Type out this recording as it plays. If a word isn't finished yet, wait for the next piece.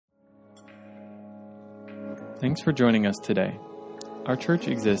Thanks for joining us today. Our church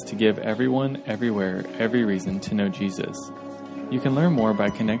exists to give everyone, everywhere, every reason to know Jesus. You can learn more by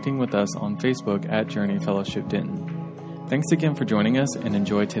connecting with us on Facebook at Journey Fellowship Denton. Thanks again for joining us and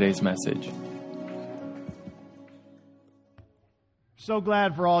enjoy today's message. So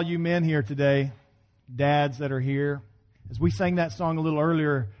glad for all you men here today, dads that are here. As we sang that song a little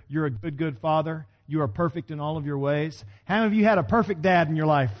earlier, you're a good, good father. You are perfect in all of your ways. How many of you had a perfect dad in your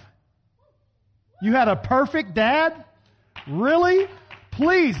life? You had a perfect dad? Really?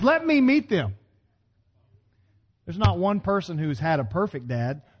 Please, let me meet them. There's not one person who's had a perfect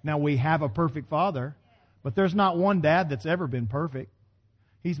dad. Now, we have a perfect father, but there's not one dad that's ever been perfect.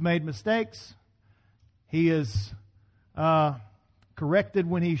 He's made mistakes. He is corrected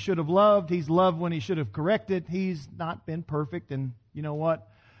when he should have loved. He's loved when he should have corrected. He's not been perfect, and you know what?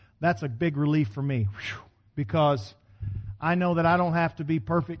 That's a big relief for me, because I know that I don't have to be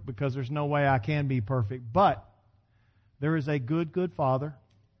perfect, because there's no way I can be perfect. But there is a good, good Father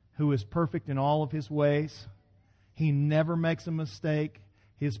who is perfect in all of His ways. He never makes a mistake.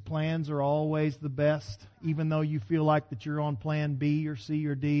 His plans are always the best. Even though you feel like that you're on plan B or C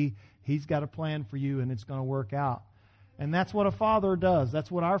or D, He's got a plan for you, and it's going to work out. And that's what a father does. That's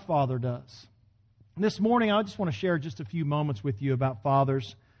what our Father does. This morning, I just want to share just a few moments with you about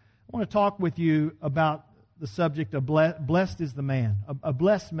fathers. I want to talk with you about the subject of blessed is the man, a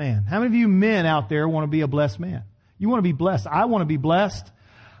blessed man. How many of you men out there want to be a blessed man? You want to be blessed. I want to be blessed.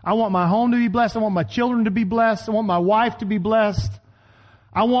 I want my home to be blessed. I want my children to be blessed. I want my wife to be blessed.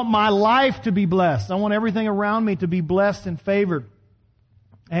 I want my life to be blessed. I want everything around me to be blessed and favored.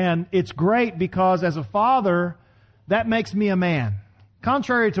 And it's great because as a father, that makes me a man.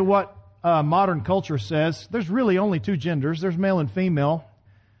 Contrary to what modern culture says, there's really only two genders. There's male and female.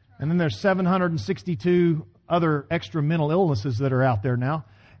 And then there's 762 other extra mental illnesses that are out there now.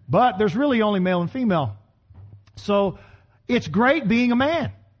 But there's really only male and female. So it's great being a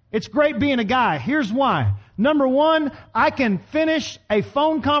man. It's great being a guy. Here's why. Number one, I can finish a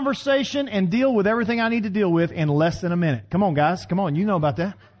phone conversation and deal with everything I need to deal with in less than a minute. Come on, guys. Come on. You know about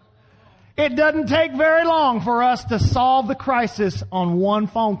that. It doesn't take very long for us to solve the crisis on one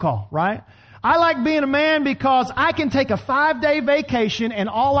phone call, right? I like being a man because I can take a 5-day vacation and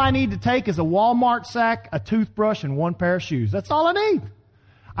all I need to take is a Walmart sack, a toothbrush, and one pair of shoes. That's all I need.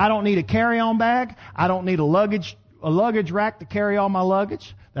 I don't need a carry-on bag. I don't need a luggage rack to carry all my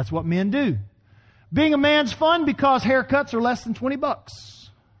luggage. That's what men do. Being a man's fun because haircuts are less than $20.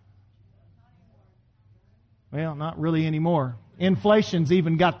 Well, not really anymore. Inflation's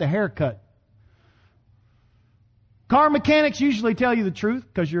even got the haircut. Car mechanics usually tell you the truth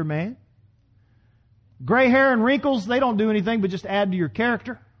because you're a man. Gray hair and wrinkles, they don't do anything but just add to your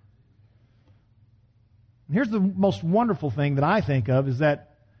character. And here's the most wonderful thing that I think of is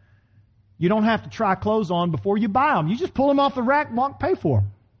that you don't have to try clothes on before you buy them. You just pull them off the rack and walk and pay for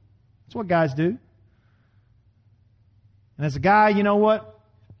them. That's what guys do. And as a guy, you know what?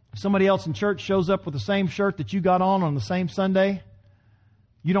 If somebody else in church shows up with the same shirt that you got on the same Sunday,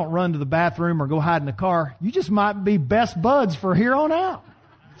 you don't run to the bathroom or go hide in the car. You just might be best buds for here on out.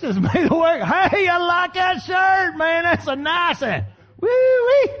 Just made the work. Hey, I like that shirt, man. That's a nice one.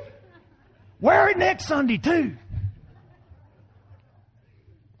 Woo-wee. Wear it next Sunday, too.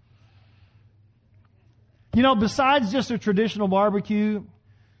 You know, besides just a traditional barbecue,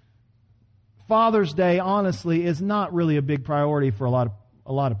 Father's Day, honestly, is not really a big priority for a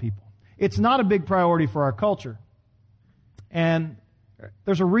lot of people. It's not a big priority for our culture. And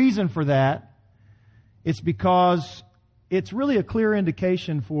there's a reason for that. It's because it's really a clear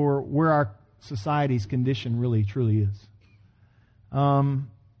indication for where our society's condition really, truly is. In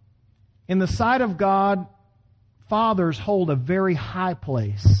the sight of God, fathers hold a very high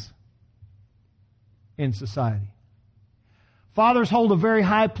place in society. Fathers hold a very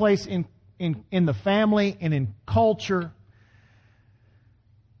high place in the family and in culture.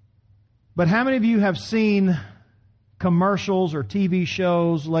 But how many of you have seen commercials or TV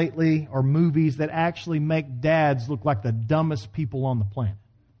shows lately or movies that actually make dads look like the dumbest people on the planet?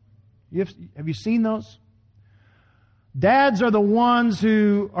 Have you seen those? Dads are the ones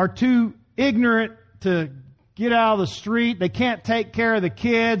who are too ignorant to get out of the street. They can't take care of the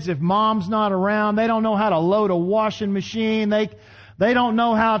kids if mom's not around. They don't know how to load a washing machine. They don't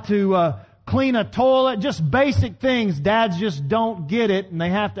know how to clean a toilet. Just basic things. Dads just don't get it, and they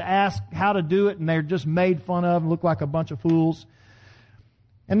have to ask how to do it, and they're just made fun of and look like a bunch of fools.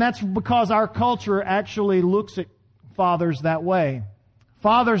 And that's because our culture actually looks at fathers that way.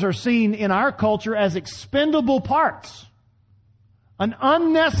 Fathers are seen in our culture as expendable parts. An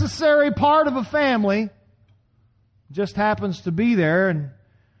unnecessary part of a family just happens to be there, and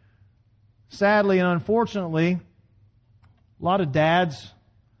Sadly and unfortunately, a lot of dads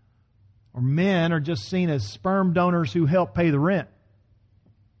or men are just seen as sperm donors who help pay the rent.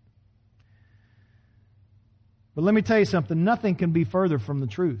 But let me tell you something, nothing can be further from the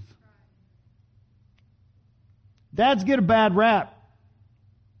truth. Dads get a bad rap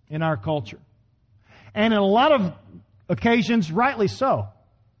in our culture. And in a lot of occasions, rightly so.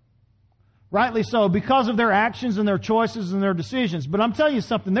 Rightly so, because of their actions and their choices and their decisions. But I'm telling you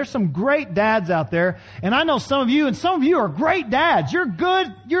something, there's some great dads out there, and I know some of you, and some of you are great dads. You're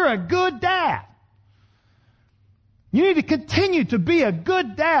a good dad. You need to continue to be a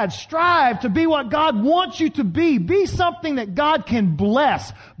good dad. Strive to be what God wants you to be. Be something that God can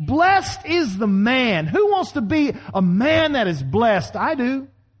bless. Blessed is the man. Who wants to be a man that is blessed? I do.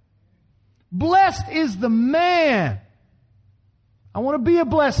 Blessed is the man. I want to be a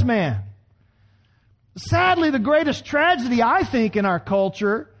blessed man. Sadly, the greatest tragedy, I think, in our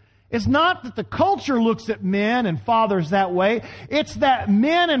culture is not that the culture looks at men and fathers that way. It's that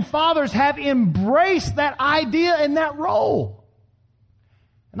men and fathers have embraced that idea and that role.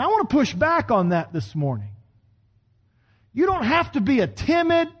 And I want to push back on that this morning. You don't have to be a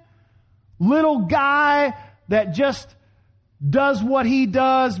timid little guy that just does what he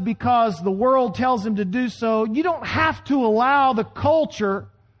does because the world tells him to do so. You don't have to allow the culture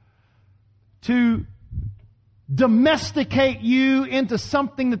to domesticate you into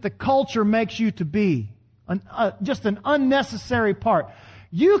something that the culture makes you to be. Just an unnecessary part.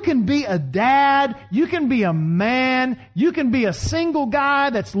 You can be a dad, you can be a man, you can be a single guy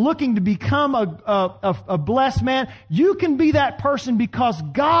that's looking to become a blessed man. You can be that person because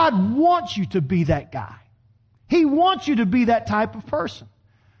God wants you to be that guy. He wants you to be that type of person.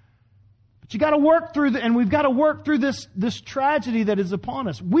 But you got to work through and we've got to work through this tragedy that is upon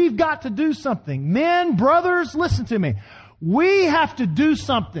us. We've got to do something. Men, brothers, listen to me. We have to do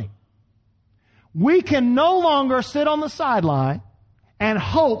something. We can no longer sit on the sideline and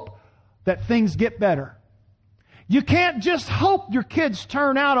hope that things get better. You can't just hope your kids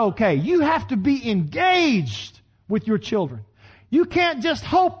turn out okay. You have to be engaged with your children. You can't just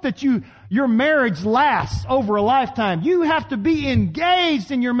hope that your marriage lasts over a lifetime. You have to be engaged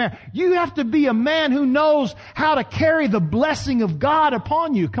in your marriage. You have to be a man who knows how to carry the blessing of God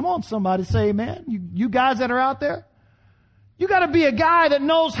upon you. Come on, somebody say amen. You guys that are out there. You got to be a guy that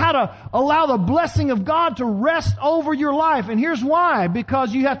knows how to allow the blessing of God to rest over your life. And here's why.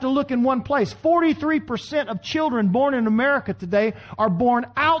 Because you have to look in one place. 43% of children born in America today are born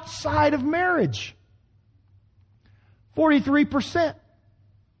outside of marriage. 43%.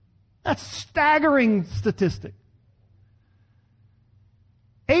 That's a staggering statistic.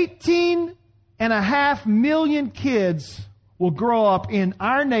 18.5 million kids will grow up in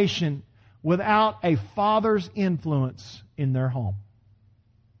our nation without a father's influence in their home.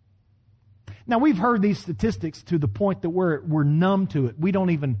 Now, we've heard these statistics to the point that we're numb to it. We don't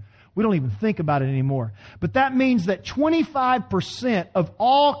even think about it anymore. But that means that 25% of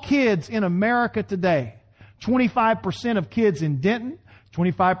all kids in America today, 25% of kids in Denton,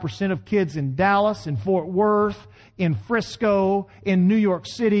 25% of kids in Dallas, in Fort Worth, in Frisco, in New York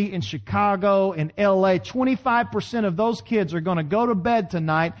City, in Chicago, in LA, 25% of those kids are going to go to bed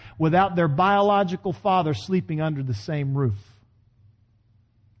tonight without their biological father sleeping under the same roof.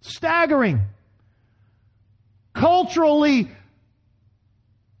 Staggering. Culturally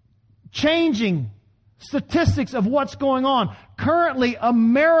changing statistics of what's going on. Currently,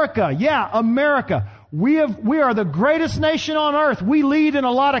 America, we are the greatest nation on earth. We lead in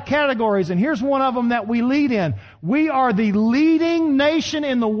a lot of categories, and here's one of them that we lead in. We are the leading nation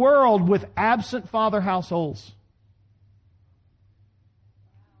in the world with absent father households.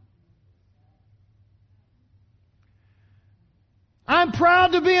 I'm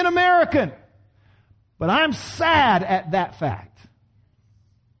proud to be an American, but I'm sad at that fact.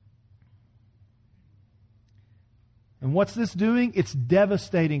 And what's this doing? It's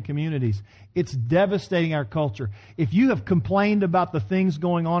devastating communities. It's devastating our culture. If you have complained about the things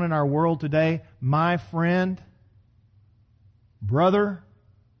going on in our world today, my friend, brother,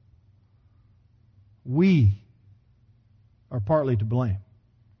 we are partly to blame.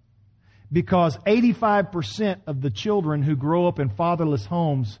 Because 85% of the children who grow up in fatherless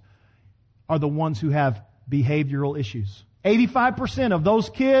homes are the ones who have behavioral issues. 85% of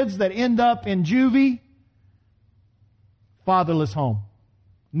those kids that end up in juvie, fatherless home.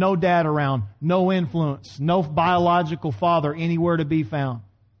 No dad around, no influence, no biological father anywhere to be found.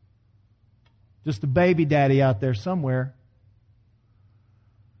 Just a baby daddy out there somewhere.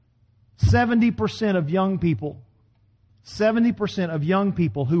 70% of young people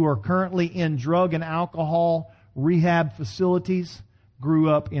who are currently in drug and alcohol rehab facilities grew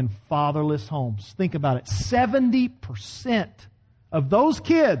up in fatherless homes. Think about it. 70% of those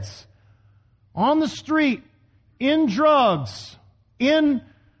kids on the street, in drugs, in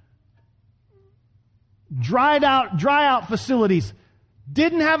dry out facilities,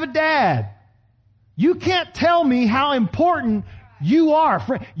 didn't have a dad. You can't tell me how important you are.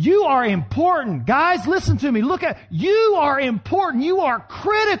 You are important. Guys, listen to me. You are important. You are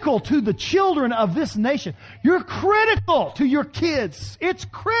critical to the children of this nation. You're critical to your kids. It's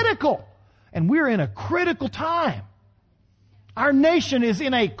critical. And we're in a critical time. Our nation is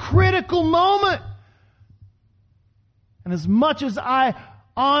in a critical moment. And as much as I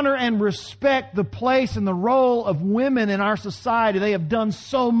honor and respect the place and the role of women in our society, they have done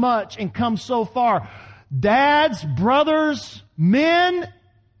so much and come so far. Dads, brothers, men,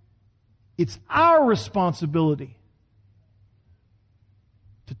 it's our responsibility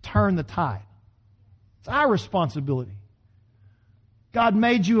to turn the tide. It's our responsibility. God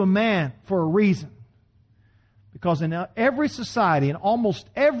made you a man for a reason. Because in every society, in almost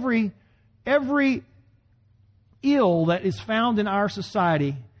every ill that is found in our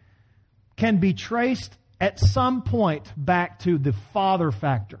society can be traced at some point back to the father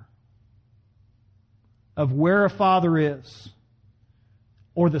factor of where a father is,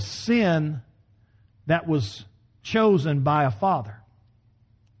 or the sin that was chosen by a father.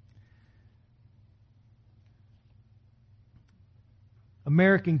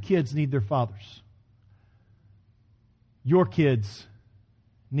 American kids need their fathers. Your kids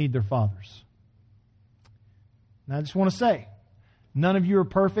need their fathers. And I just want to say, none of you are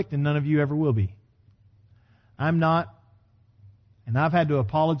perfect and none of you ever will be. I'm not, and I've had to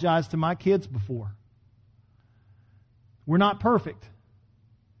apologize to my kids before. We're not perfect,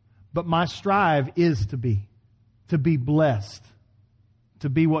 but my strive is to be blessed, to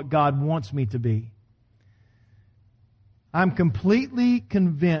be what God wants me to be. I'm completely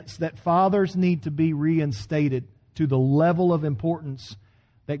convinced that fathers need to be reinstated to the level of importance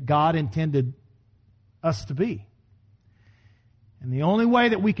that God intended us to be. And the only way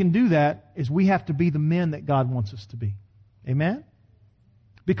that we can do that is we have to be the men that God wants us to be. Amen?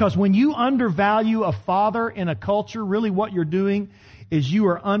 Because when you undervalue a father in a culture, really what you're doing is you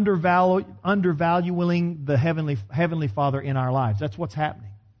are undervaluing the Heavenly Father in our lives. That's what's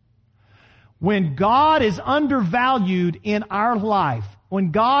happening. When God is undervalued in our life, when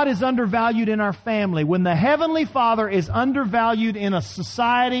God is undervalued in our family, when the Heavenly Father is undervalued in a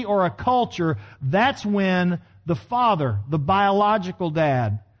society or a culture, that's when the father, the biological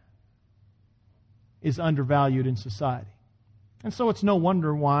dad, is undervalued in society. And so it's no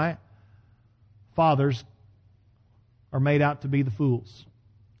wonder why fathers are made out to be the fools.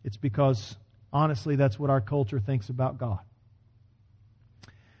 It's because, honestly, that's what our culture thinks about God.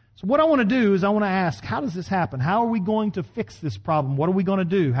 So what I want to do is I want to ask, how does this happen? How are we going to fix this problem? What are we going to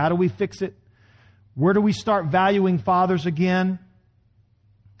do? How do we fix it? Where do we start valuing fathers again?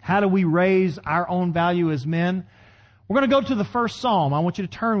 How do we raise our own value as men? We're going to go to the first Psalm. I want you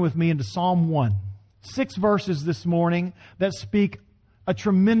to turn with me into Psalm 1. 6 verses this morning that speak a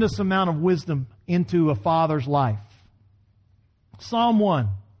tremendous amount of wisdom into a father's life. Psalm 1.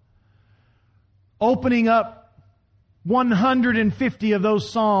 Opening up 150 of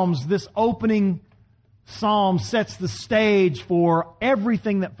those Psalms, this opening Psalm sets the stage for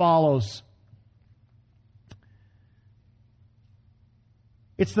everything that follows.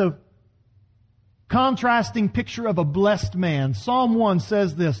 It's the contrasting picture of a blessed man. Psalm 1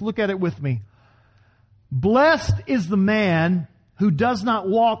 says this. Look at it with me. Blessed is the man who does not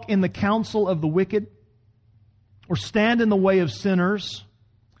walk in the counsel of the wicked, or stand in the way of sinners,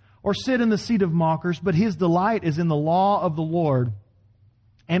 or sit in the seat of mockers, but his delight is in the law of the Lord,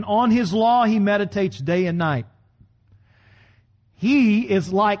 and on his law he meditates day and night. He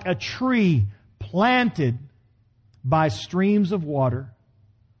is like a tree planted by streams of water,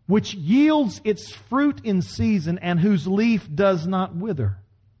 which yields its fruit in season, and whose leaf does not wither.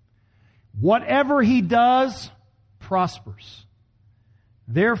 Whatever he does prospers.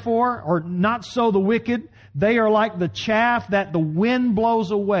 Therefore, or not so the wicked, they are like the chaff that the wind blows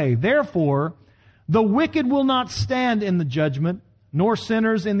away. Therefore, the wicked will not stand in the judgment, nor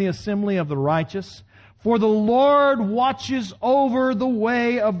sinners in the assembly of the righteous. For the Lord watches over the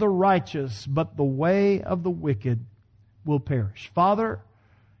way of the righteous, but the way of the wicked will perish. Father,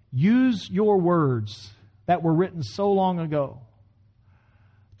 use your words that were written so long ago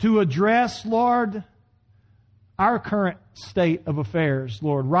to address, Lord, our current state of affairs,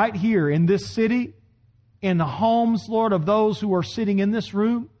 Lord, right here in this city, in the homes, Lord, of those who are sitting in this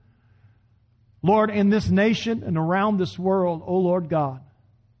room, Lord, in this nation and around this world, oh Lord God,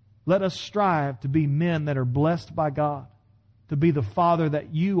 let us strive to be men that are blessed by God, to be the father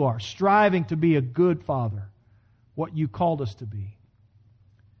that you are, striving to be a good father, what you called us to be.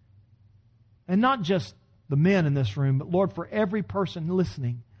 And not just the men in this room, but Lord, for every person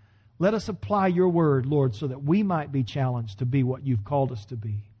listening, let us apply your word, Lord, so that we might be challenged to be what you've called us to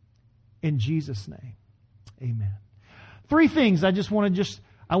be. In Jesus' name, amen. 3 things I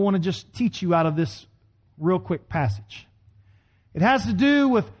want to just teach you out of this real quick passage. It has to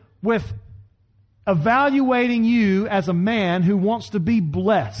do with evaluating you as a man who wants to be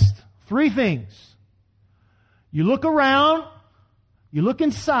blessed. 3 things. You look around, you look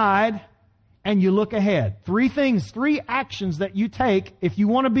inside, and you look ahead. 3 things, 3 actions that you take if you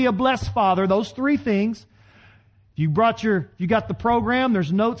want to be a blessed father. Those 3 things. You got the program,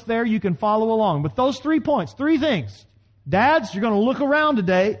 there's notes there, you can follow along. But those 3 points, 3 things. Dads, you're going to look around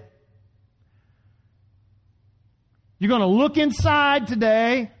today. You're going to look inside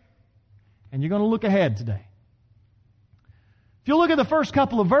today, and you're going to look ahead today. If you look at the first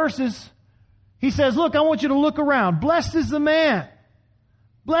couple of verses, he says, look, I want you to look around. Blessed is the man.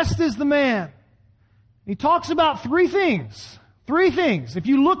 Blessed is the man. He talks about 3 things. 3 things. If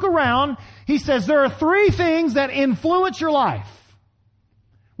you look around, he says there are 3 things that influence your life.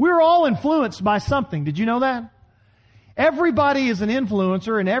 We're all influenced by something. Did you know that? Everybody is an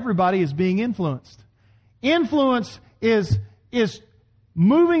influencer and everybody is being influenced. Influence is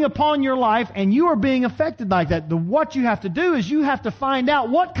moving upon your life and you are being affected like that. What you have to do is you have to find out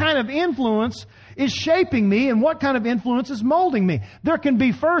what kind of influence is shaping me and what kind of influence is molding me. There can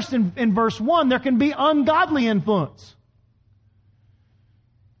be, first in verse 1, there can be ungodly influence.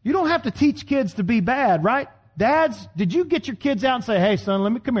 You don't have to teach kids to be bad, right? Dads, did you get your kids out and say, hey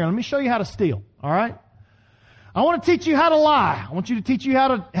son, come here, let me show you how to steal, all right? I want to teach you how to lie. I want you to teach you how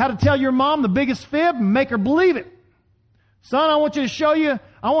to tell your mom the biggest fib and make her believe it. Son, I want to show you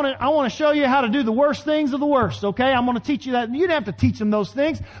how to do the worst things of the worst, okay? I'm going to teach you that. You didn't have to teach them those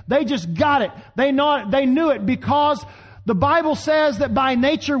things. They just got it. They knew it because the Bible says that by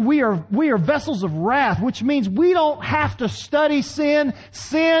nature we are vessels of wrath, which means we don't have to study sin.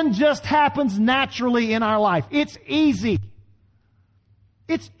 Sin just happens naturally in our life. It's easy.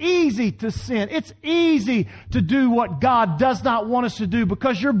 It's easy to sin. It's easy to do what God does not want us to do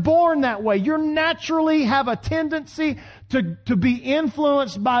because you're born that way. You naturally have a tendency to be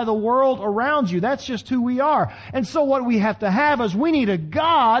influenced by the world around you. That's just who we are. And so what we have to have is we need a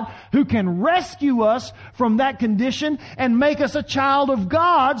God who can rescue us from that condition and make us a child of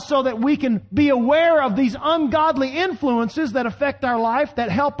God so that we can be aware of these ungodly influences that affect our life, that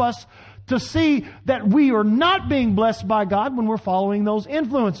help us to see that we are not being blessed by God when we're following those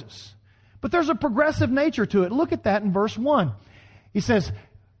influences. But there's a progressive nature to it. Look at that in verse 1. He says,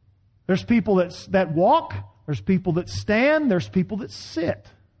 there's people that walk, there's people that stand, there's people that sit.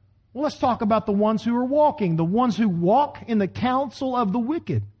 Well, let's talk about the ones who are walking, the ones who walk in the counsel of the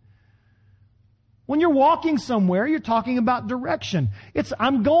wicked. When you're walking somewhere, you're talking about direction.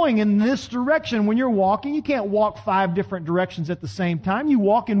 I'm going in this direction. When you're walking, you can't walk 5 different directions at the same time. You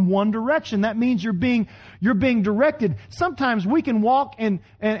walk in one direction. That means you're being directed. Sometimes we can walk and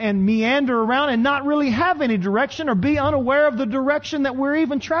meander around and not really have any direction or be unaware of the direction that we're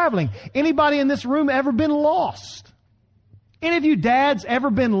even traveling. Anybody in this room ever been lost? Any of you dads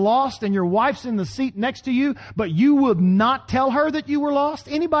ever been lost and your wife's in the seat next to you, but you would not tell her that you were lost?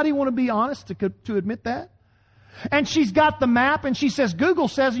 Anybody want to be honest to admit that? And she's got the map and she says, Google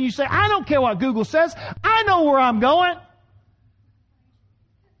says, and you say, I don't care what Google says. I know where I'm going.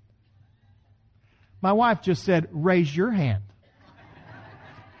 My wife just said, raise your hand.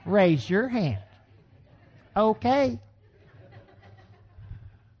 Raise your hand. Okay.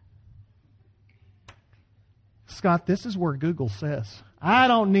 Scott, this is where Google says. I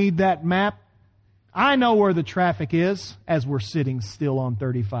don't need that map. I know where the traffic is as we're sitting still on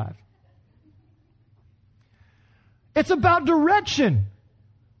 35. It's about direction.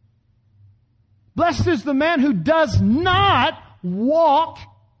 Blessed is the man who does not walk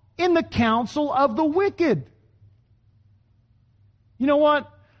in the counsel of the wicked. You know what?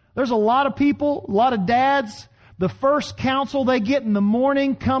 There's a lot of people, a lot of dads. The first counsel they get in the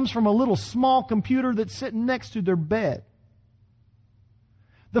morning comes from a little small computer that's sitting next to their bed.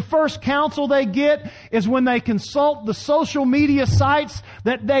 The first counsel they get is when they consult the social media sites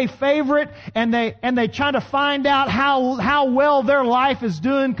that they favorite and they try to find out how well their life is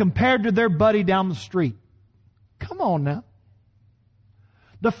doing compared to their buddy down the street. Come on now.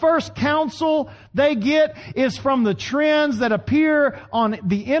 The first counsel they get is from the trends that appear on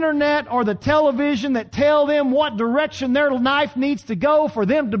the internet or the television that tell them what direction their life needs to go for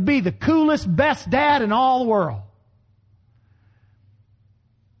them to be the coolest, best dad in all the world.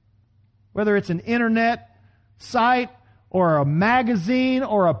 Whether it's an internet site or a magazine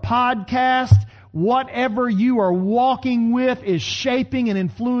or a podcast, whatever you are walking with is shaping and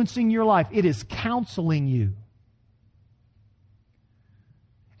influencing your life. It is counseling you.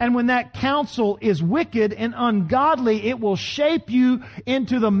 And when that counsel is wicked and ungodly, it will shape you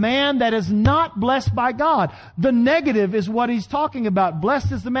into the man that is not blessed by God. The negative is what he's talking about.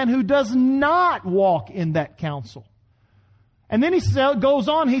 Blessed is the man who does not walk in that counsel. And then he goes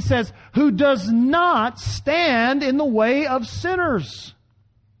on, he says, who does not stand in the way of sinners.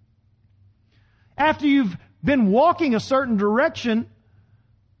 After you've been walking a certain direction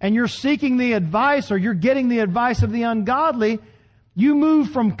and you're seeking the advice or you're getting the advice of the ungodly, you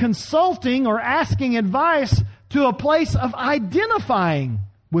move from consulting or asking advice to a place of identifying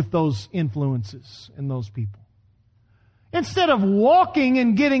with those influences and those people. Instead of walking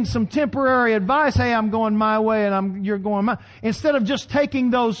and getting some temporary advice, hey, I'm going my way and you're going my... Instead of just taking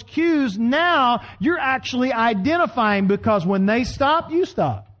those cues, now you're actually identifying, because when they stop, you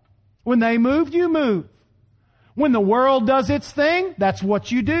stop. When they move, you move. When the world does its thing, that's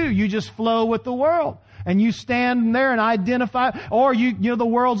what you do. You just flow with the world. And you stand there and identify, or you know, the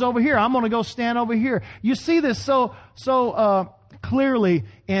world's over here. I'm going to go stand over here. You see this so clearly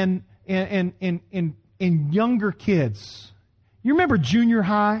in younger kids. You remember junior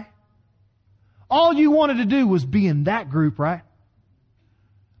high? All you wanted to do was be in that group, right?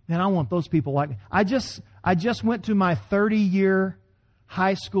 Man, I want those people like me. I just went to my 30-year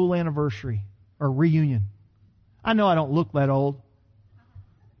high school anniversary or reunion. I know I don't look that old.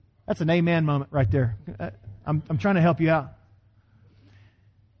 That's an amen moment right there. I'm trying to help you out.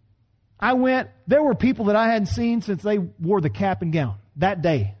 I went, there were people that I hadn't seen since they wore the cap and gown that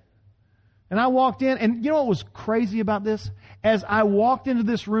day. And I walked in, and you know what was crazy about this? As I walked into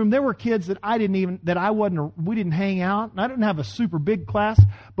this room, there were kids that we didn't hang out. And I didn't have a super big class,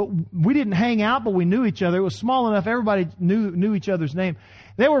 but we didn't hang out, but we knew each other. It was small enough, everybody knew each other's name.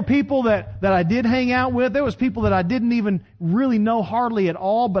 There were people that I did hang out with. There was people that I didn't even really know hardly at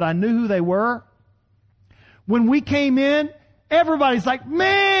all, but I knew who they were. When we came in, everybody's like,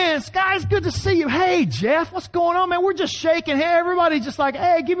 man, Sky, it's good to see you. Hey, Jeff, what's going on, man? We're just shaking. Hey, everybody just like,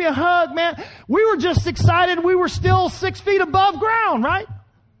 hey, give me a hug, man. We were just excited. We were still 6 feet above ground, right?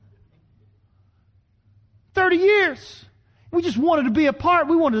 30 years. We just wanted to be a part.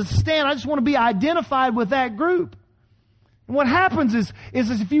 We wanted to stand. I just want to be identified with that group. And what happens is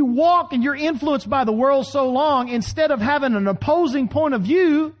if you walk and you're influenced by the world so long, instead of having an opposing point of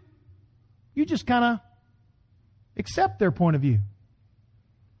view, you just kind of accept their point of view.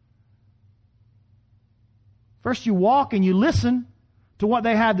 First you walk and you listen to what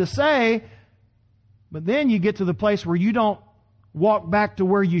they had to say, but then you get to the place where you don't walk back to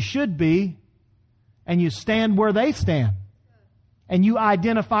where you should be, and you stand where they stand. And you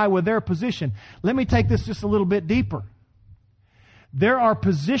identify with their position. Let me take this just a little bit deeper. There are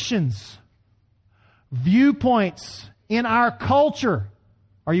positions, viewpoints in our culture.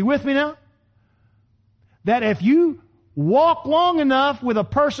 Are you with me now? That if you walk long enough with a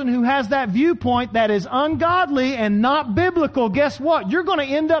person who has that viewpoint that is ungodly and not biblical, guess what? You're going to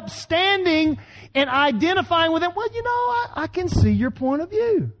end up standing and identifying with them. Well, you know, I can see your point of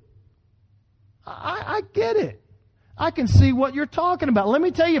view. I get it. I can see what you're talking about. Let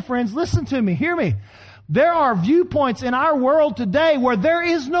me tell you, friends, listen to me. Hear me. There are viewpoints in our world today where there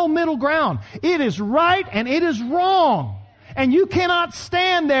is no middle ground. It is right and it is wrong. And you cannot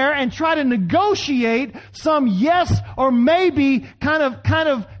stand there and try to negotiate some yes or maybe kind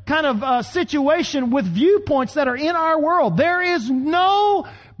of situation with viewpoints that are in our world. There is no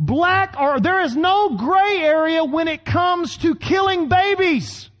black or there is no gray area when it comes to killing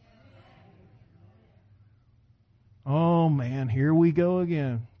babies. Oh man, here we go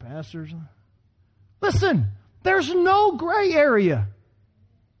again, pastors. Listen, there's no gray area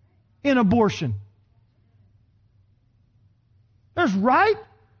in abortion. There's right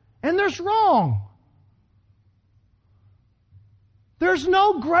and there's wrong. There's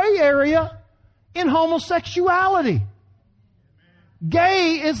no gray area in homosexuality.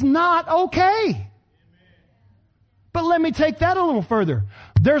 Gay is not okay. But let me take that a little further.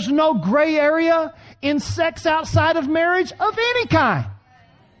 There's no gray area in sex outside of marriage of any kind.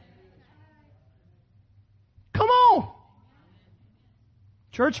 Come on.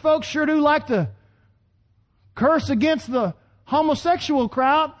 Church folks sure do like to curse against the homosexual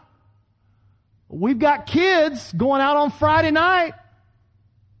crowd. We've got kids going out on Friday night.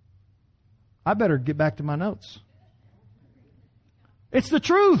 I better get back to my notes. It's the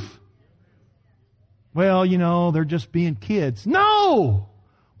truth. Well, you know, they're just being kids. No!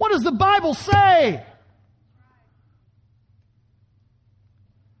 What does the Bible say?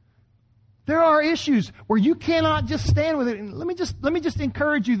 There are issues where you cannot just stand with it. And let me just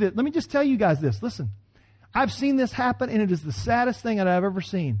encourage you that. Let me just tell you guys this. Listen, I've seen this happen, and it is the saddest thing that I've ever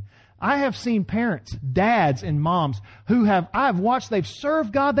seen. I have seen parents, dads and moms I've watched, they've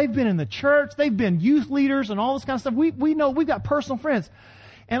served God, they've been in the church, they've been youth leaders and all this kind of stuff. We know, we've got personal friends.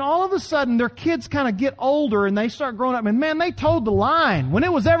 And all of a sudden, their kids kind of get older and they start growing up. And man, they toed the line. When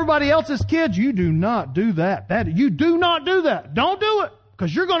it was everybody else's kids, you do not do that. You do not do that. Don't do it,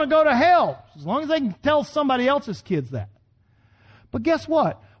 because you're going to go to hell. As long as they can tell somebody else's kids that. But guess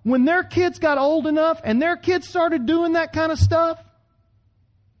what? When their kids got old enough and their kids started doing that kind of stuff,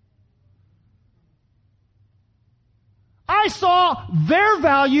 I saw their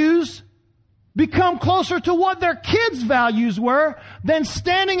values become closer to what their kids' values were than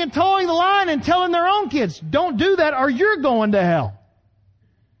standing and towing the line and telling their own kids, don't do that or you're going to hell.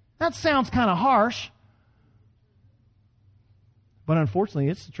 That sounds kind of harsh. But unfortunately,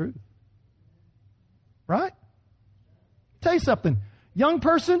 it's the truth. Right? Tell you something. Young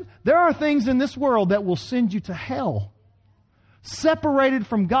person, there are things in this world that will send you to hell. Separated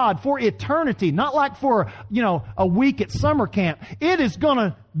from God for eternity, not like for, a week at summer camp. It is going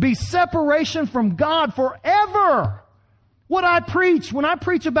to be separation from God forever. What I preach, when I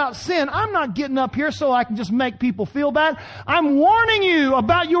preach about sin, I'm not getting up here so I can just make people feel bad. I'm warning you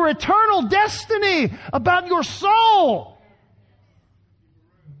about your eternal destiny, about your soul.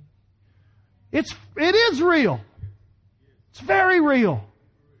 It is real. It's very real.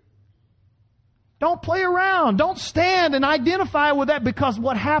 Don't play around. Don't stand and identify with that, because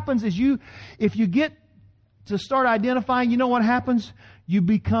what happens is if you get to start identifying, you know what happens? You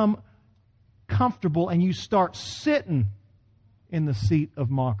become comfortable and you start sitting in the seat of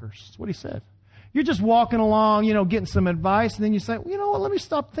mockers. That's what he said. You're just walking along, getting some advice, and then you say, well, you know what, let me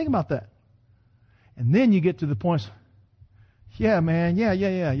stop thinking about that. And then you get to the point, yeah, man, yeah.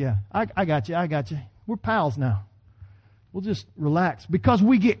 I got you. We're pals now. We'll just relax, because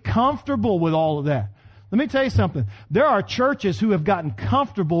we get comfortable with all of that. Let me tell you something. There are churches who have gotten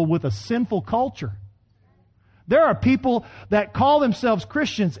comfortable with a sinful culture. There are people that call themselves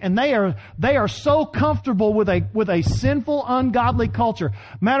Christians, and they are so comfortable with a sinful, ungodly culture.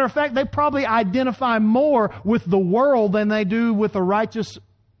 Matter of fact, they probably identify more with the world than they do with a righteous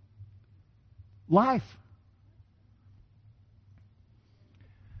life.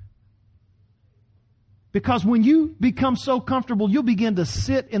 Because when you become so comfortable, you'll begin to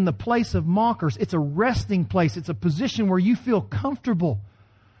sit in the place of mockers. It's a resting place. It's a position where you feel comfortable.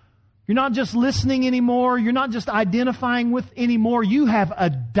 You're not just listening anymore. You're not just identifying with anymore. You have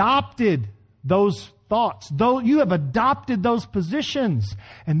adopted those thoughts. You have adopted those positions.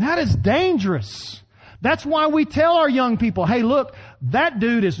 And that is dangerous. That's why we tell our young people, hey, look, that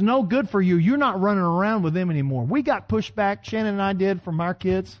dude is no good for you. You're not running around with them anymore. We got pushback, Shannon and I did, from our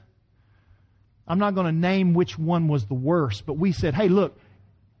kids. I'm not going to name which one was the worst, but we said, hey, look,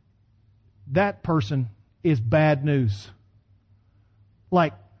 that person is bad news.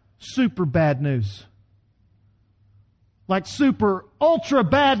 Like super bad news. Like super ultra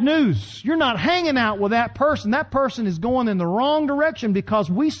bad news. You're not hanging out with that person. That person is going in the wrong direction, because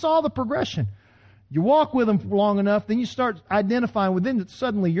we saw the progression. You walk with them for long enough, then you start identifying with them.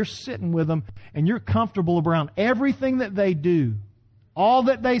 Suddenly you're sitting with them and you're comfortable around everything that they do. All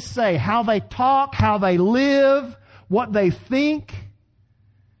that they say, how they talk, how they live, what they think.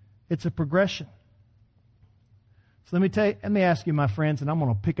 It's a progression. So let me ask you, my friends, and I'm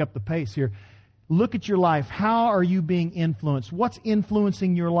going to pick up the pace here. Look at your life. How are you being influenced? What's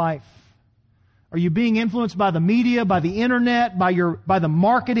influencing your life? Are you being influenced by the media, by the internet, by the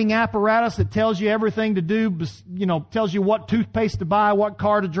marketing apparatus that tells you everything to do, tells you what toothpaste to buy, what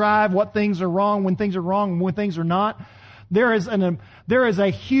car to drive, what things are wrong, when things are wrong, and when things are not? There is a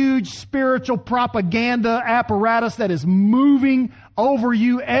huge spiritual propaganda apparatus that is moving over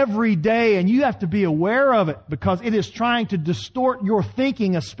you every day, and you have to be aware of it, because it is trying to distort your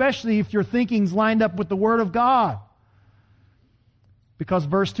thinking, especially if your thinking's lined up with the Word of God. Because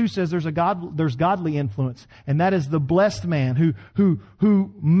verse 2 says there's godly influence, and that is the blessed man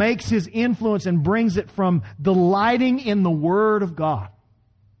who makes his influence and brings it from delighting in the Word of God.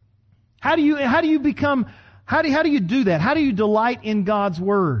 How do you do that? How do you delight in God's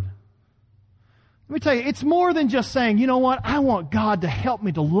Word? Let me tell you, it's more than just saying, you know what, I want God to help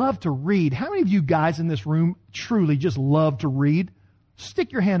me to love to read. How many of you guys in this room truly just love to read?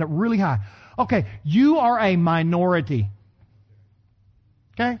 Stick your hand up really high. Okay, you are a minority.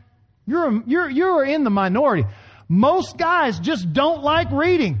 Okay? You're in the minority. Most guys just don't like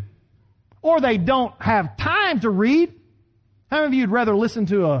reading, or they don't have time to read. How many of you would rather listen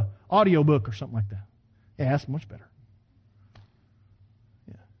to an audiobook or something like that? Yeah, that's much better.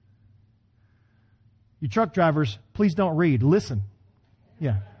 Yeah. You truck drivers, please don't read. Listen.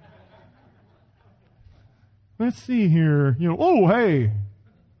 Yeah. Let's see here. Oh, hey.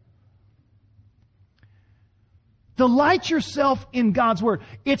 Delight yourself in God's Word.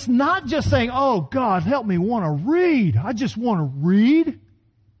 It's not just saying, oh, God, help me want to read. I just want to read.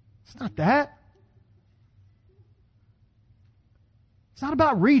 It's not that. It's not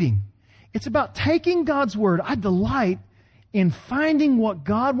about reading. It's about taking God's Word. I delight in finding what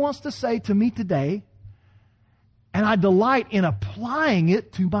God wants to say to me today, and I delight in applying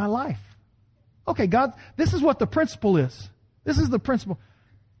it to my life. Okay, God, this is what the principle is. This is the principle.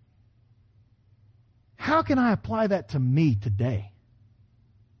 How can I apply that to me today?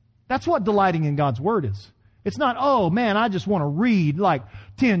 That's what delighting in God's Word is. It's not, oh man, I just want to read like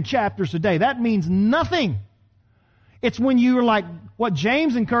 10 chapters a day. That means nothing. It's when you're like what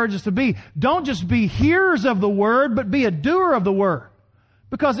James encourages us to be. Don't just be hearers of the Word, but be a doer of the Word.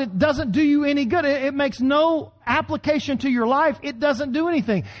 Because it doesn't do you any good. It makes no application to your life. It doesn't do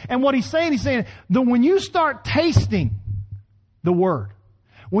anything. And what he's saying that when you start tasting the Word,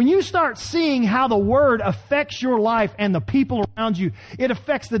 when you start seeing how the Word affects your life and the people around you, it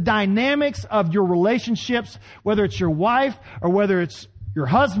affects the dynamics of your relationships, whether it's your wife or whether it's your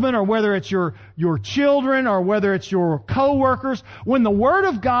husband or whether it's your children or whether it's your co-workers. When the Word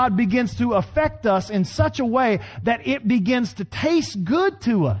of God begins to affect us in such a way that it begins to taste good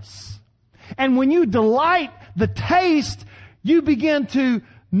to us. And when you delight the taste, you begin to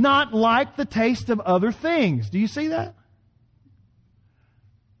not like the taste of other things. Do you see that?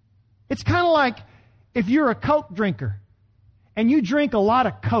 It's kind of like if you're a Coke drinker and you drink a lot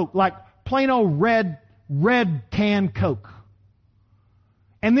of Coke, like plain old red can Coke.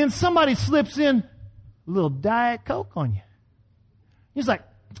 And then somebody slips in a little Diet Coke on you. He's like,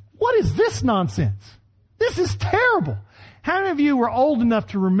 what is this nonsense? This is terrible. How many of you were old enough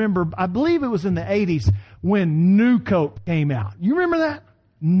to remember, I believe it was in the 80s, when New Coke came out? You remember that?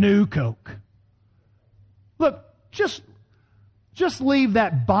 New Coke. Look, just leave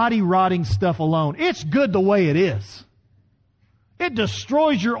that body-rotting stuff alone. It's good the way it is. It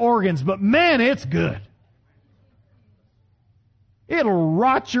destroys your organs, but man, it's good. It'll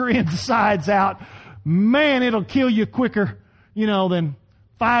rot your insides out. Man, it'll kill you quicker, than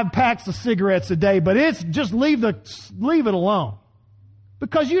 5 packs of cigarettes a day. But it's just leave it alone.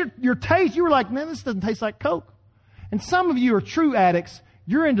 Because your taste, you were like, man, this doesn't taste like Coke. And some of you are true addicts.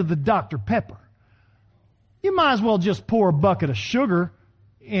 You're into the Dr. Pepper. You might as well just pour a bucket of sugar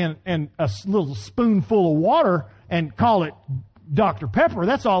and a little spoonful of water and call it Dr. Pepper.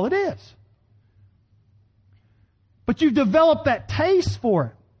 That's all it is. But you've developed that taste for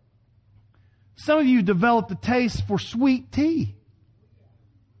it. Some of you developed the taste for sweet tea.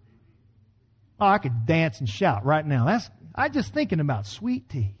 Oh, I could dance and shout right now. I'm just thinking about sweet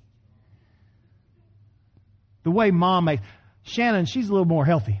tea. The way Mom makes. Shannon, she's a little more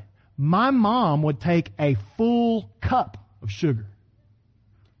healthy. My mom would take a full cup of sugar,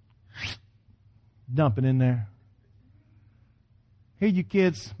 dump it in there. Here, you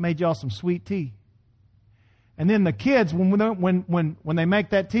kids, made y'all some sweet tea. And then the kids, when they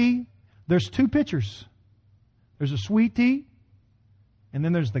make that tea, there's 2 pitchers. There's a sweet tea, and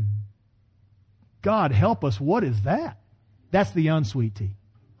then there's the, God help us, what is that? That's the unsweet tea.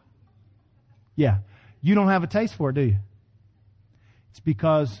 Yeah. You don't have a taste for it, do you? It's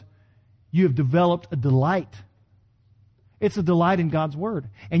because you have developed a delight. It's a delight in God's Word.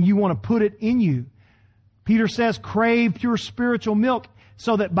 And you want to put it in you. Peter says, crave pure spiritual milk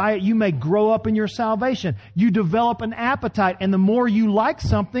so that by it you may grow up in your salvation. You develop an appetite. And the more you like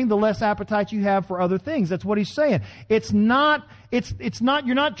something, the less appetite you have for other things. That's what he's saying. It's not,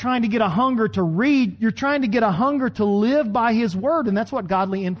 you're not trying to get a hunger to read. You're trying to get a hunger to live by His Word. And that's what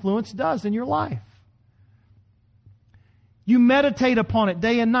godly influence does in your life. You meditate upon it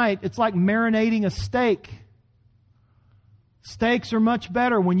day and night. It's like marinating a steak. Steaks are much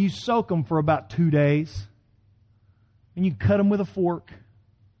better when you soak them for about 2 days. And you cut them with a fork.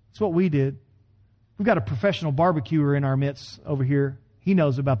 That's what we did. We've got a professional barbecuer in our midst over here. He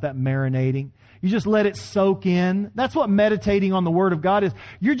knows about that marinating. You just let it soak in. That's what meditating on the Word of God is.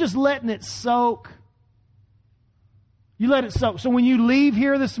 You're just letting it soak. You let it soak. So when you leave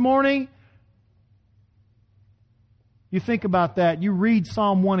here this morning, you think about that. You read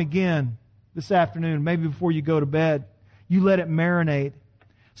Psalm 1 again this afternoon, maybe before you go to bed. You let it marinate.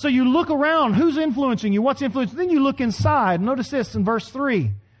 So you look around. Who's influencing you? What's influencing? Then you look inside. Notice this in verse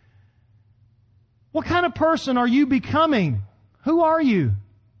 3. What kind of person are you becoming? Who are you?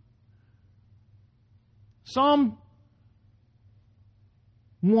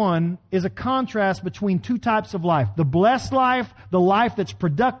 1 is a contrast between two types of life. The blessed life, the life that's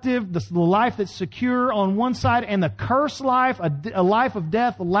productive, the life that's secure on one side, and the cursed life, a life of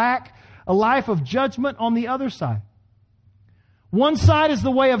death, lack, a life of judgment on the other side. One side is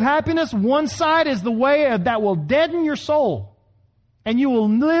the way of happiness. One side is the way that will deaden your soul. And you will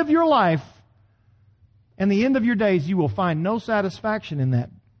live your life, and the end of your days, you will find no satisfaction in that.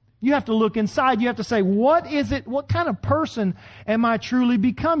 You have to look inside. You have to say, what is it? What kind of person am I truly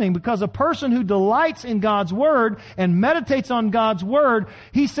becoming? Because a person who delights in God's Word and meditates on God's Word,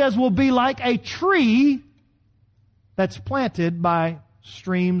 he says, will be like a tree that's planted by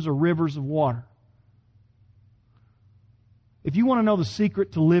streams or rivers of water. If you want to know the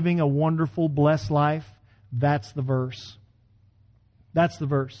secret to living a wonderful, blessed life, that's the verse. That's the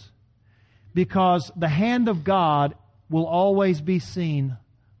verse. Because the hand of God will always be seen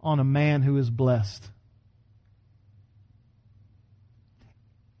on a man who is blessed.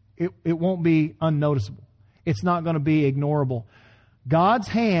 It won't be unnoticeable. It's not going to be ignorable. God's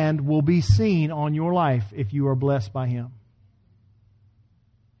hand will be seen on your life if you are blessed by Him.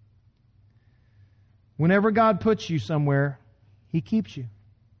 Whenever God puts you somewhere, He keeps you.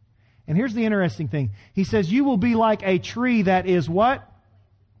 And here's the interesting thing. He says you will be like a tree that is what?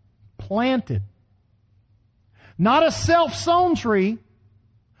 Planted. Not a self-sown tree,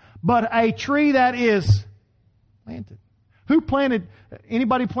 but a tree that is planted. Who planted?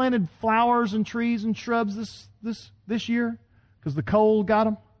 Anybody planted flowers and trees and shrubs this year? Because the cold got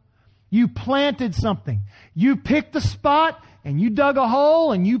them? You planted something. You picked a spot and you dug a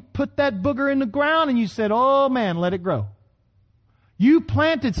hole and you put that booger in the ground and you said, oh man, let it grow. You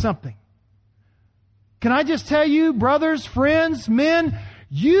planted something. Can I just tell you, brothers, friends, men,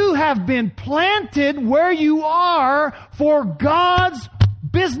 you have been planted where you are for God's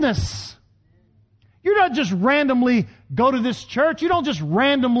business. You don't just randomly go to this church. You don't just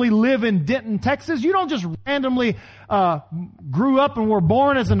randomly live in Denton, Texas. You don't just randomly grew up and were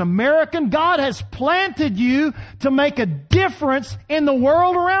born as an American. God has planted you to make a difference in the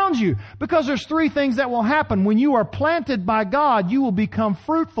world around you. Because there's three things that will happen. When you are planted by God, you will become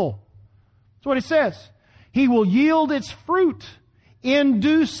fruitful. That's what He says. He will yield its fruit in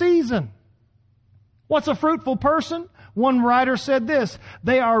due season. What's a fruitful person? One writer said this,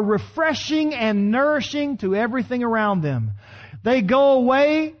 they are refreshing and nourishing to everything around them. They go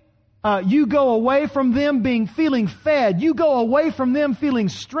away, you go away from them feeling fed. You go away from them feeling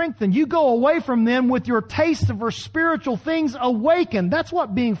strengthened. You go away from them with your taste for spiritual things awakened. That's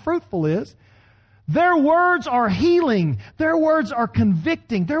what being fruitful is. Their words are healing. Their words are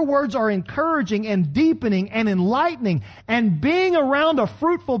convicting. Their words are encouraging and deepening and enlightening. And being around a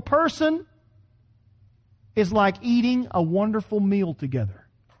fruitful person is like eating a wonderful meal together.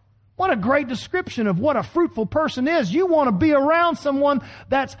 What a great description of what a fruitful person is. You want to be around someone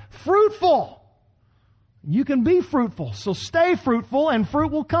that's fruitful. You can be fruitful, so stay fruitful and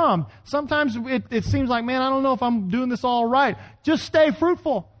fruit will come. Sometimes it seems like, man, I don't know if I'm doing this all right. Just stay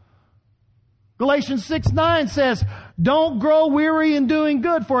fruitful. Galatians 6:9 says, don't grow weary in doing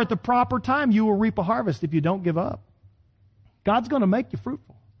good, for at the proper time you will reap a harvest if you don't give up. God's going to make you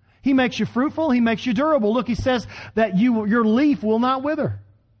fruitful. He makes you fruitful. He makes you durable. Look, He says that your leaf will not wither.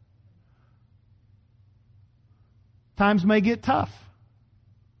 Times may get tough.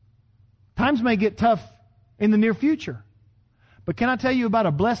 Times may get tough in the near future. But can I tell you about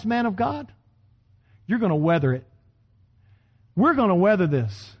a blessed man of God? You're going to weather it. We're going to weather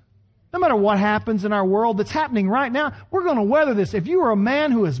this. No matter what happens in our world that's happening right now, we're going to weather this. If you are a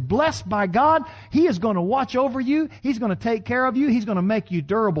man who is blessed by God, He is going to watch over you. He's going to take care of you. He's going to make you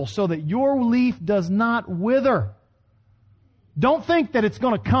durable so that your leaf does not wither. Don't think that it's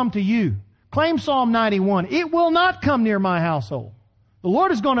going to come to you. Claim Psalm 91. It will not come near my household. The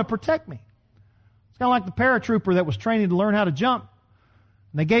Lord is going to protect me. It's kind of like the paratrooper that was training to learn how to jump.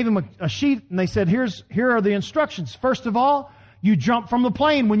 And they gave him a sheet and they said, here are the instructions. First of all, you jump from the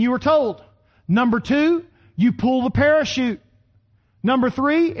plane when you were told. Number 2, you pull the parachute. Number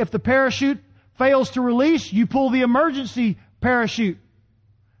 3, if the parachute fails to release, you pull the emergency parachute.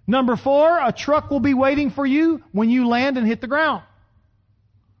 Number 4, a truck will be waiting for you when you land and hit the ground.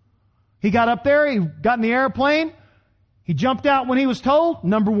 He got up there, he got in the airplane, he jumped out when he was told,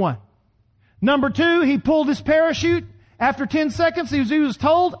 number 1. Number 2, he pulled his parachute. After 10 seconds, he was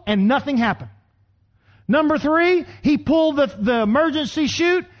told, and nothing happened. Number 3, he pulled the emergency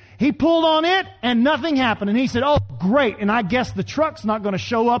chute. He pulled on it and nothing happened. And he said, oh, great. And I guess the truck's not going to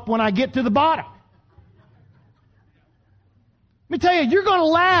show up when I get to the bottom. Let me tell you, you're going to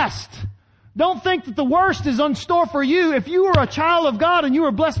last. Don't think that the worst is in store for you. If you are a child of God and you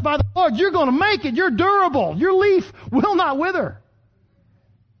are blessed by the Lord, you're going to make it. You're durable. Your leaf will not wither.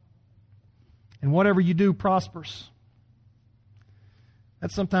 And whatever you do prospers.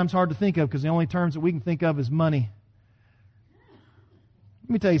 That's sometimes hard to think of because the only terms that we can think of is money. Let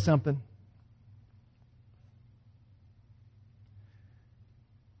me tell you something.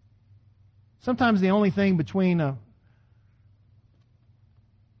 Sometimes the only thing between a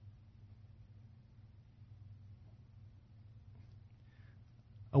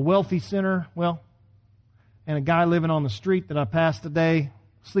wealthy sinner, and a guy living on the street that I passed today,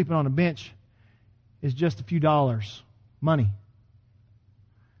 sleeping on a bench, is just a few dollars. Money.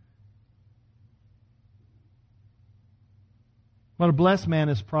 But a blessed man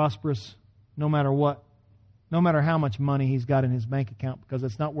is prosperous no matter what. No matter how much money he's got in his bank account, because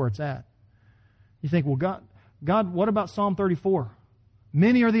that's not where it's at. You think, well, God, what about Psalm 34?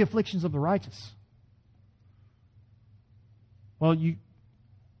 Many are the afflictions of the righteous. Well, you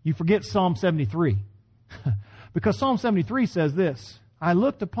forget Psalm 73. Because Psalm 73 says this, I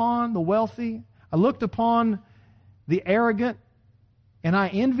looked upon the wealthy, I looked upon the arrogant, and I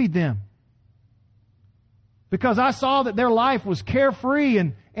envied them. Because I saw that their life was carefree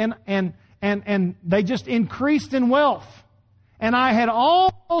and they just increased in wealth. And I had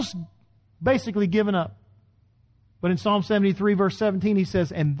almost basically given up. But in Psalm 73 verse 17 he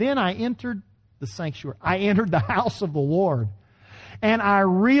says, and then I entered the sanctuary. I entered the house of the Lord. And I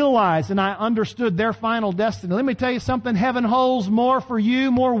realized and I understood their final destiny. Let me tell you something. Heaven holds more for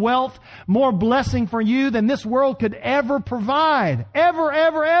you, more wealth, more blessing for you than this world could ever provide. Ever,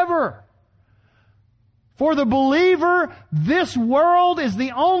 ever, ever. For the believer, this world is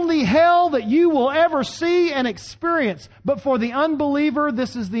the only hell that you will ever see and experience. But for the unbeliever,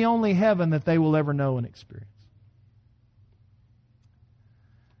 this is the only heaven that they will ever know and experience.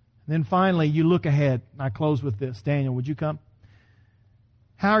 And then finally, you look ahead. I close with this. Daniel, would you come?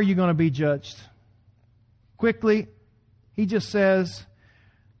 How are you going to be judged? Quickly, he just says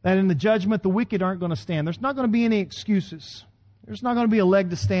that in the judgment, the wicked aren't going to stand. There's not going to be any excuses. There's not going to be a leg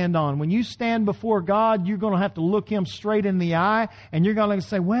to stand on. When you stand before God, you're going to have to look Him straight in the eye, and you're going to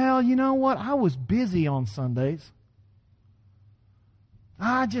say, well, you know what? I was busy on Sundays.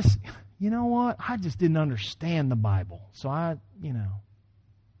 I just didn't understand the Bible. So I'm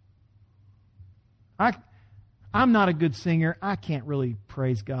not a good singer. I can't really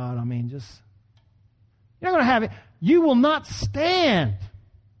praise God. You're not going to have it. You will not stand.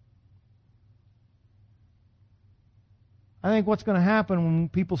 I think what's going to happen when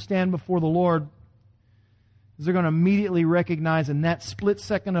people stand before the Lord is they're going to immediately recognize in that split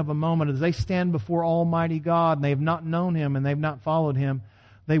second of a moment as they stand before Almighty God and they have not known Him and they've not followed Him,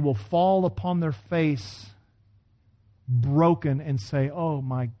 they will fall upon their face broken and say, oh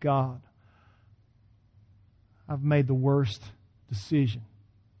my God, I've made the worst decision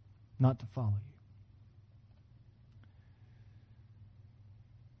not to follow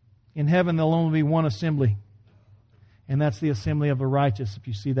You. In heaven there'll only be one assembly. And that's the assembly of the righteous, if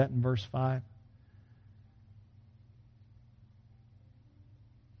you see that in verse 5.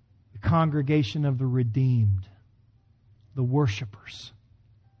 The congregation of the redeemed, the worshipers,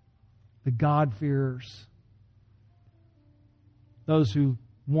 the God-fearers, those who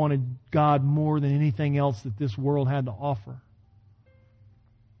wanted God more than anything else that this world had to offer.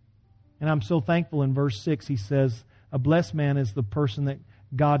 And I'm so thankful in verse 6 he says, a blessed man is the person that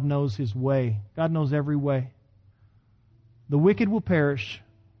God knows his way. God knows every way. The wicked will perish.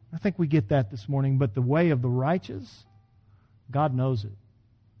 I think we get that this morning. But the way of the righteous, God knows it.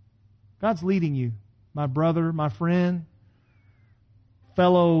 God's leading you. My brother, my friend,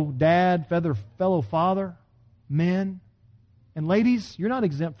 fellow dad, fellow father, men. And ladies, you're not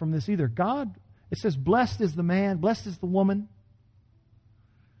exempt from this either. God, it says, blessed is the man, blessed is the woman.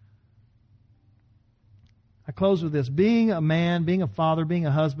 I close with this. Being a man, being a father, being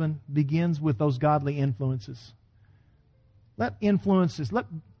a husband begins with those godly influences. Let influences,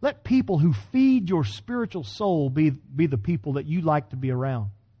 let people who feed your spiritual soul be the people that you like to be around.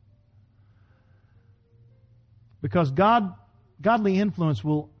 Because godly influence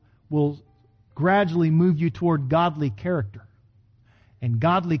will gradually move you toward godly character. And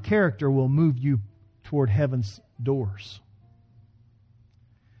godly character will move you toward heaven's doors.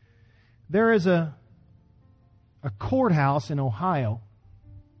 There is a courthouse in Ohio.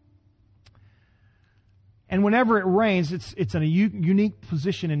 And whenever it rains, it's in a unique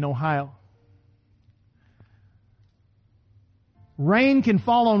position in Ohio. Rain can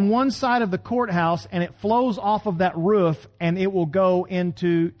fall on one side of the courthouse and it flows off of that roof and it will go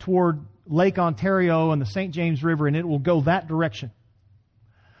toward Lake Ontario and the St. James River and it will go that direction.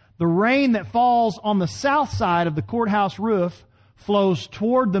 The rain that falls on the south side of the courthouse roof flows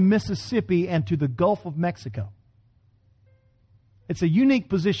toward the Mississippi and to the Gulf of Mexico. It's a unique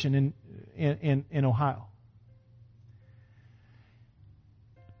position in Ohio.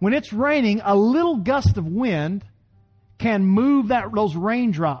 When it's raining, a little gust of wind can move those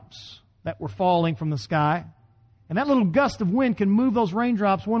raindrops that were falling from the sky. And that little gust of wind can move those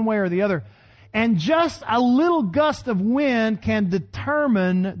raindrops one way or the other. And just a little gust of wind can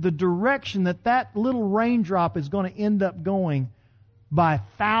determine the direction that little raindrop is going to end up going by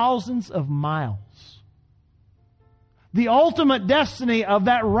thousands of miles. The ultimate destiny of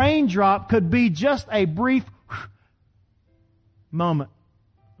that raindrop could be just a brief moment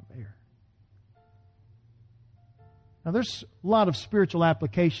of air. Now, there's a lot of spiritual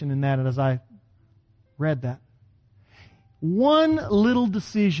application in that as I read that. One little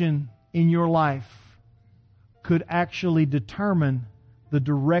decision in your life could actually determine the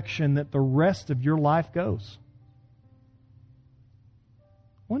direction that the rest of your life goes.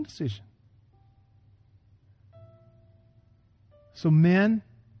 One decision. So men,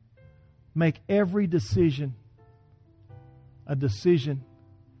 make every decision a decision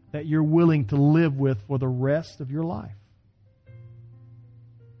that you're willing to live with for the rest of your life.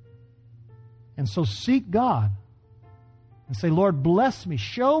 And so seek God and say, Lord, bless me.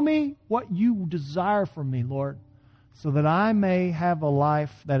 Show me what you desire from me, Lord, so that I may have a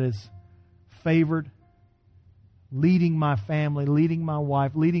life that is favored, leading my family, leading my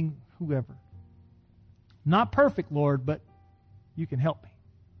wife, leading whoever. Not perfect, Lord, but you can help me.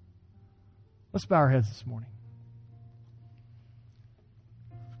 Let's bow our heads this morning.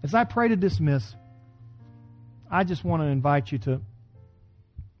 As I pray to dismiss, I just want to invite you to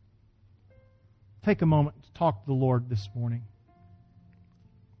take a moment to talk to the Lord this morning.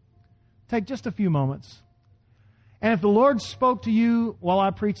 Take just a few moments. And if the Lord spoke to you while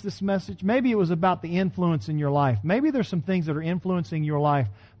I preached this message, maybe it was about the influence in your life. Maybe there's some things that are influencing your life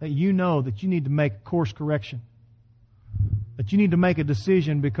that you know that you need to make course correction. That you need to make a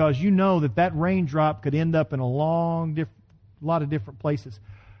decision because you know that raindrop could end up in a lot of different places.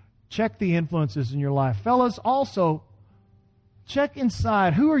 Check the influences in your life. Fellas, also, check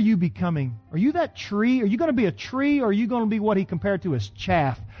inside. Who are you becoming? Are you that tree? Are you going to be a tree, or are you going to be what he compared to as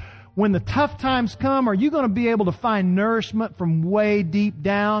chaff? When the tough times come, are you going to be able to find nourishment from way deep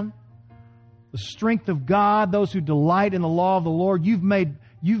down? The strength of God, those who delight in the law of the Lord,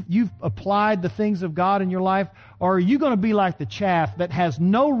 you've applied the things of God in your life? Or are you going to be like the chaff that has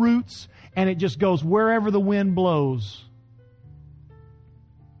no roots and it just goes wherever the wind blows?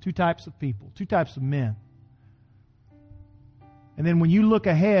 Two types of people, two types of men. And then when you look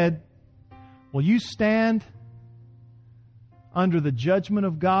ahead, will you stand under the judgment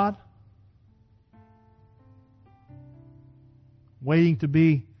of God, waiting to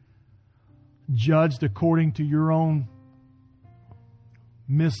be judged according to your own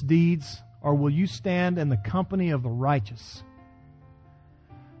misdeeds? Or will you stand in the company of the righteous,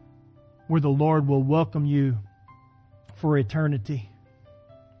 where the Lord will welcome you for eternity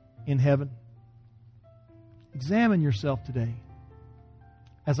in heaven? Examine yourself today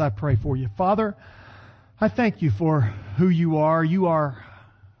as I pray for you. Father, I thank you for who you are. You're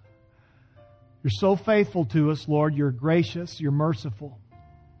so faithful to us, Lord. You're gracious. You're merciful.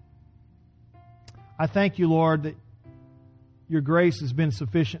 I thank you, Lord, that your grace has been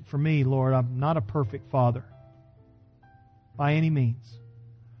sufficient for me, Lord. I'm not a perfect father by any means.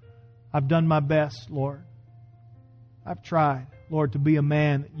 I've done my best, Lord. I've tried, Lord, to be a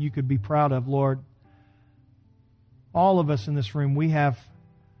man that you could be proud of, Lord. All of us in this room, we have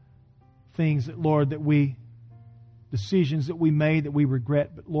things that, Lord, decisions that we made that we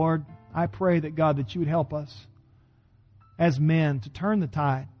regret. But Lord, I pray that, God, that you would help us as men to turn the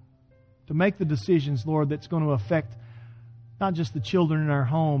tide, to make the decisions, Lord, that's going to affect not just the children in our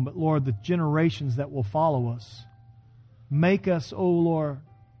home, but Lord, the generations that will follow us. Make us, oh Lord,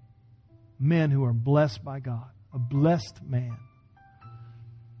 men who are blessed by God, a blessed man.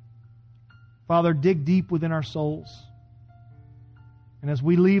 Father, dig deep within our souls. And as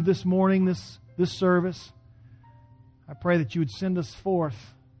we leave this morning, this service, I pray that you would send us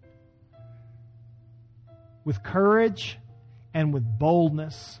forth with courage and with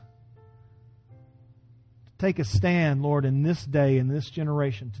boldness to take a stand, Lord, in this day, in this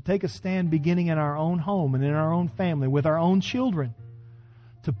generation, to take a stand beginning in our own home and in our own family, with our own children,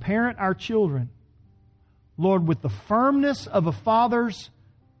 to parent our children, Lord, with the firmness of a father's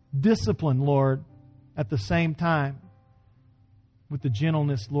discipline, Lord, at the same time, with the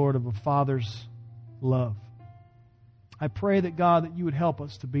gentleness, Lord, of a father's love. I pray that, God, that you would help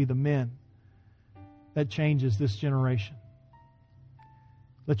us to be the men that changes this generation.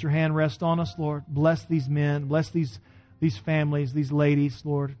 Let your hand rest on us, Lord. Bless these men. Bless these families, these ladies,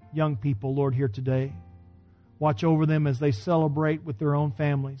 Lord, young people, Lord, here today. Watch over them as they celebrate with their own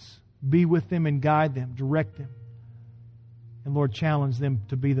families Be with them and guide them, direct them. And Lord, challenge them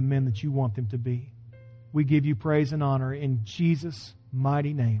to be the men that you want them to be. We give you praise and honor in Jesus'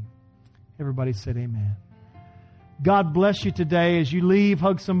 mighty name. Everybody said amen. God bless you today. As you leave,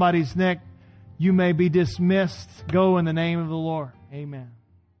 hug somebody's neck. You may be dismissed. Go in the name of the Lord. Amen.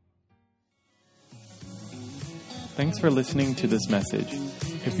 Thanks for listening to this message.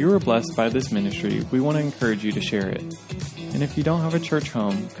 If you were blessed by this ministry, we want to encourage you to share it. And if you don't have a church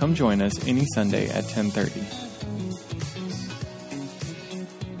home, come join us any Sunday at 10:30.